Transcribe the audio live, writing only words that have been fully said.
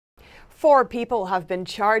4 people have been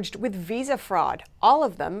charged with visa fraud. All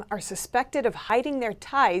of them are suspected of hiding their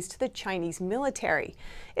ties to the Chinese military.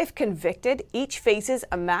 If convicted, each faces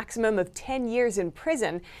a maximum of 10 years in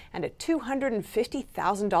prison and a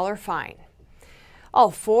 $250,000 fine. All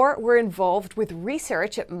 4 were involved with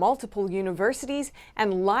research at multiple universities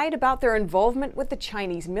and lied about their involvement with the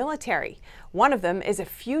Chinese military. One of them is a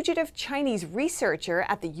fugitive Chinese researcher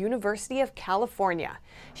at the University of California.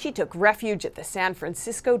 She took refuge at the San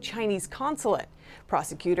Francisco Chinese consulate.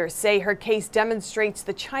 Prosecutors say her case demonstrates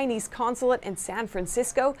the Chinese consulate in San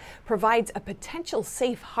Francisco provides a potential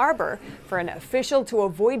safe harbor for an official to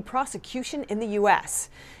avoid prosecution in the U.S.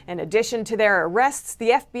 In addition to their arrests, the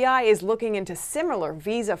FBI is looking into similar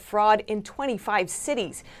visa fraud in 25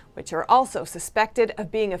 cities, which are also suspected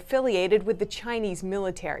of being affiliated with the Chinese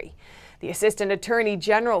military. The Assistant Attorney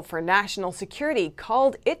General for National Security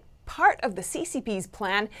called it part of the CCP's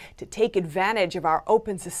plan to take advantage of our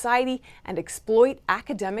open society and exploit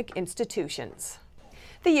academic institutions.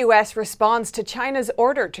 The U.S. responds to China's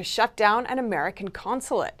order to shut down an American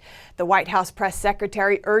consulate. The White House press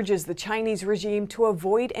secretary urges the Chinese regime to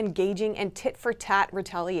avoid engaging in tit-for-tat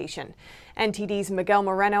retaliation. NTD's Miguel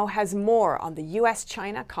Moreno has more on the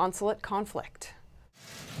U.S.-China consulate conflict.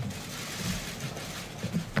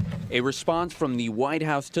 A response from the White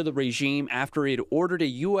House to the regime after it ordered a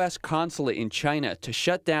U.S. consulate in China to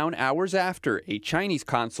shut down hours after a Chinese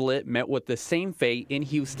consulate met with the same fate in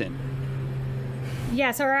Houston.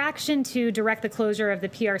 Yes, our action to direct the closure of the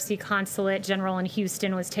PRC consulate general in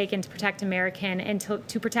Houston was taken to protect American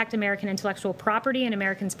intellectual property and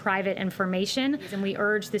Americans' private information. And we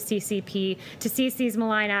urge the CCP to cease these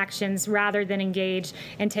malign actions rather than engage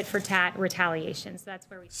in tit-for-tat retaliation. So that's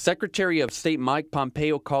where Secretary of State Mike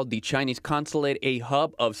Pompeo called the Chinese consulate a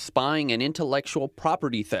hub of spying and intellectual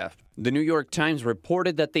property theft. The New York Times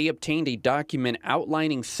reported that they obtained a document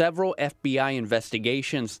outlining several FBI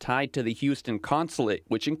investigations tied to the Houston consulate,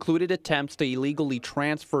 which included attempts to illegally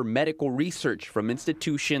transfer medical research from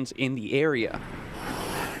institutions in the area.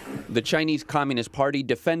 The Chinese Communist Party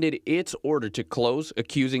defended its order to close,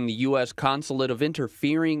 accusing the U.S. consulate of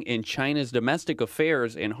interfering in China's domestic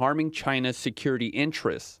affairs and harming China's security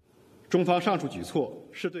interests.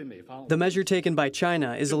 The measure taken by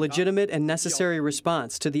China is a legitimate and necessary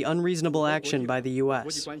response to the unreasonable action by the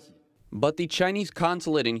U.S. But the Chinese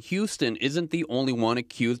consulate in Houston isn't the only one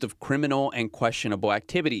accused of criminal and questionable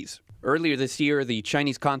activities. Earlier this year, the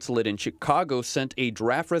Chinese consulate in Chicago sent a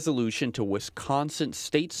draft resolution to Wisconsin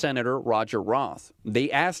State Senator Roger Roth.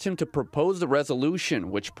 They asked him to propose the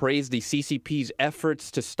resolution, which praised the CCP's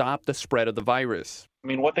efforts to stop the spread of the virus. I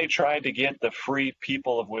mean, what they tried to get the free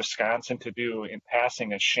people of Wisconsin to do in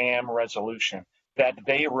passing a sham resolution that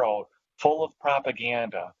they wrote, full of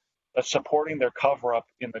propaganda, supporting their cover-up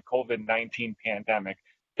in the COVID-19 pandemic,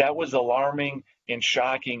 that was alarming and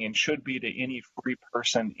shocking and should be to any free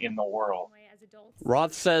person in the world.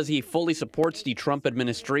 Roth says he fully supports the Trump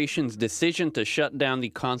administration's decision to shut down the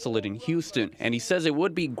consulate in Houston, and he says it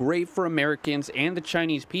would be great for Americans and the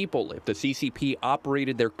Chinese people if the CCP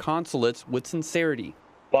operated their consulates with sincerity.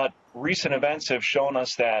 But recent events have shown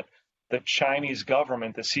us that the Chinese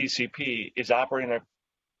government, the CCP, is operating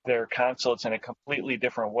their consulates in a completely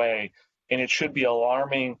different way, and it should be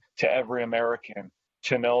alarming to every American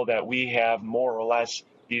to know that we have more or less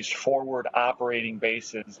these forward operating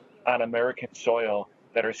bases on American soil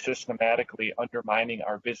that are systematically undermining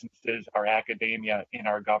our businesses, our academia, and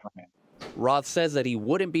our government. Roth says that he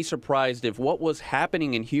wouldn't be surprised if what was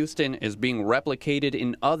happening in Houston is being replicated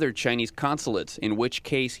in other Chinese consulates, in which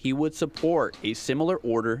case he would support a similar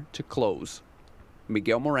order to close.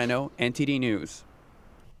 Miguel Moreno, NTD News.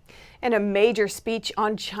 In a major speech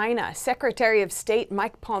on China, Secretary of State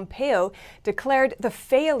Mike Pompeo declared the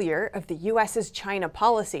failure of the U.S.'s China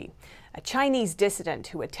policy. A Chinese dissident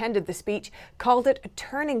who attended the speech called it a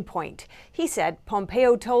turning point. He said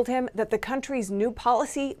Pompeo told him that the country's new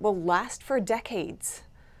policy will last for decades.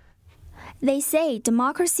 They say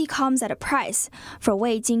democracy comes at a price. For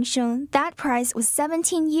Wei Jingsheng, that price was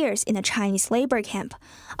 17 years in a Chinese labor camp,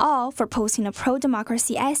 all for posting a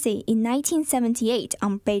pro-democracy essay in 1978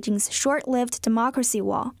 on Beijing's short-lived democracy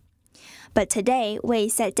wall. But today, Wei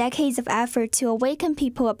said decades of effort to awaken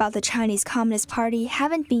people about the Chinese Communist Party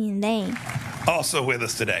haven't been in vain. Also with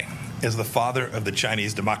us today is the father of the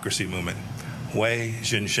Chinese democracy movement, Wei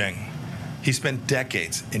Jingsheng. He spent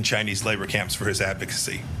decades in Chinese labor camps for his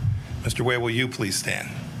advocacy. Mr. Wei, will you please stand?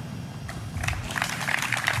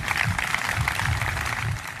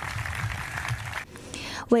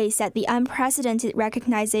 Wei said the unprecedented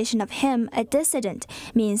recognition of him, a dissident,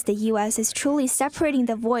 means the U.S. is truly separating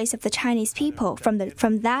the voice of the Chinese people from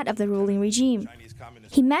that of the ruling regime.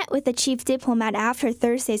 He met with the chief diplomat after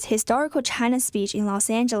Thursday's historical China speech in Los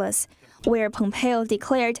Angeles, where Pompeo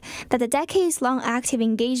declared that the decades-long active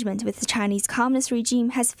engagement with the Chinese Communist regime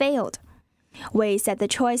has failed. Wei said the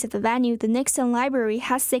choice of the venue, the Nixon Library,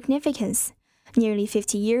 has significance. Nearly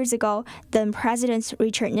 50 years ago, then President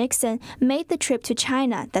Richard Nixon made the trip to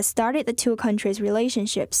China that started the two countries'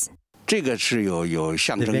 relationships.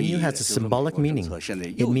 The venue has a symbolic meaning.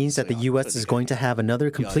 It means that the U.S. is going to have another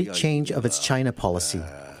complete change of its China policy.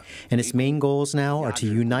 And its main goals now are to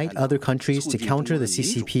unite other countries to counter the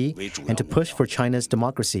CCP and to push for China's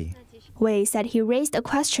democracy. Wei said he raised a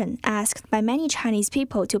question asked by many Chinese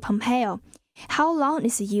people to Pompeo. How long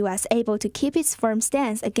is the U.S. able to keep its firm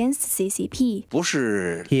stance against the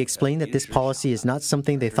CCP? He explained that this policy is not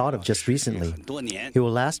something they thought of just recently. It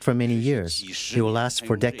will last for many years. It will last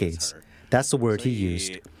for decades. That's the word he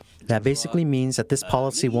used. That basically means that this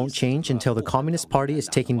policy won't change until the Communist Party is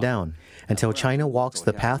taken down, until China walks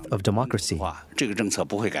the path of democracy.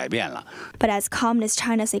 But as Communist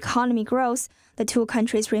China's economy grows, the two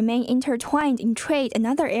countries remain intertwined in trade and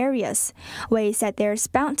other areas. Wei said there's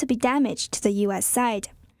bound to be damage to the U.S. side.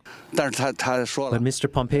 But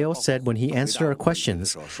Mr. Pompeo said when he answered our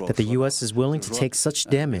questions that the U.S. is willing to take such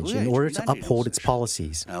damage in order to uphold its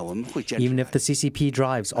policies. Even if the CCP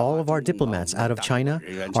drives all of our diplomats out of China,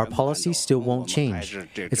 our policies still won't change.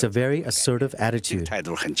 It's a very assertive attitude.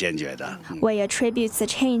 Wei attributes the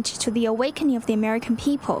change to the awakening of the American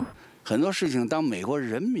people.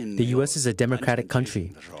 The U.S. is a democratic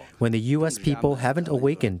country. When the U.S. people haven't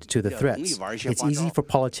awakened to the threats, it's easy for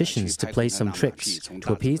politicians to play some tricks,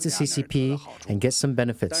 to appease the CCP and get some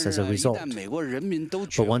benefits as a result.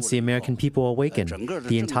 But once the American people awaken,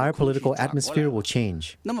 the entire political atmosphere will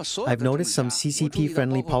change. I've noticed some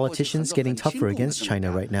CCP-friendly politicians getting tougher against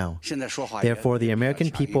China right now. Therefore, the American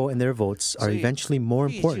people and their votes are eventually more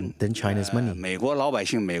important than China's money.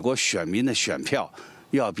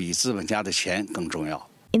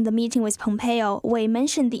 In the meeting with Pompeo, Wei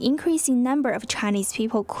mentioned the increasing number of Chinese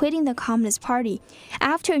people quitting the Communist Party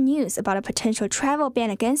after news about a potential travel ban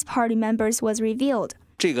against party members was revealed.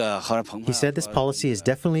 He said this policy is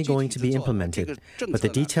definitely going to be implemented, but the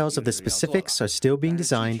details of the specifics are still being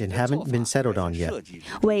designed and haven't been settled on yet.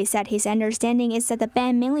 Wei said his understanding is that the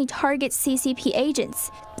ban mainly targets CCP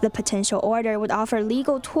agents. The potential order would offer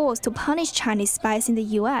legal tools to punish Chinese spies in the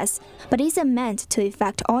U.S., but isn't meant to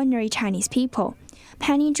affect ordinary Chinese people.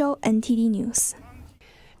 Penny Zhou, NTD News.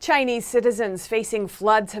 Chinese citizens facing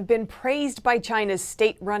floods have been praised by China's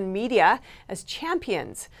state-run media as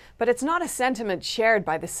champions, but it's not a sentiment shared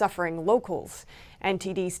by the suffering locals.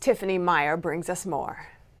 NTD's Tiffany Meyer brings us more.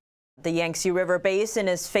 The Yangtze River Basin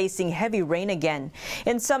is facing heavy rain again.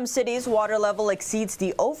 In some cities, water level exceeds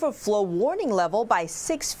the overflow warning level by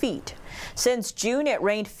 6 feet. Since June, it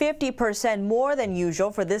rained 50% more than usual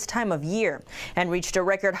for this time of year and reached a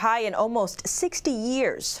record high in almost 60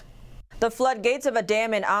 years. The floodgates of a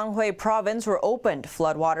dam in Anhui province were opened.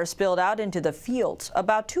 Floodwater spilled out into the fields.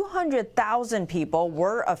 About 200,000 people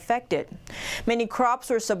were affected. Many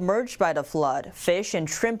crops were submerged by the flood. Fish and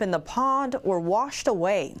shrimp in the pond were washed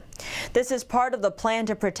away. This is part of the plan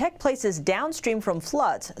to protect places downstream from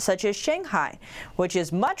floods, such as Shanghai, which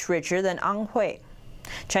is much richer than Anhui.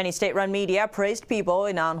 Chinese state-run media praised people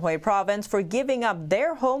in Anhui province for giving up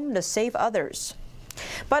their home to save others.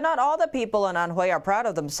 But not all the people in Anhui are proud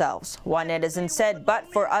of themselves. One netizen said, "But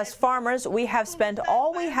for us farmers, we have spent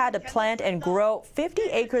all we had to plant and grow 50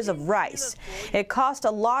 acres of rice. It cost a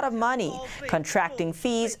lot of money, contracting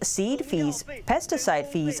fees, seed fees, pesticide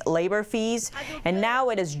fees, labor fees, and now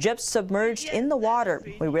it is just submerged in the water.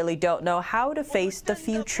 We really don't know how to face the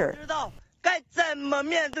future."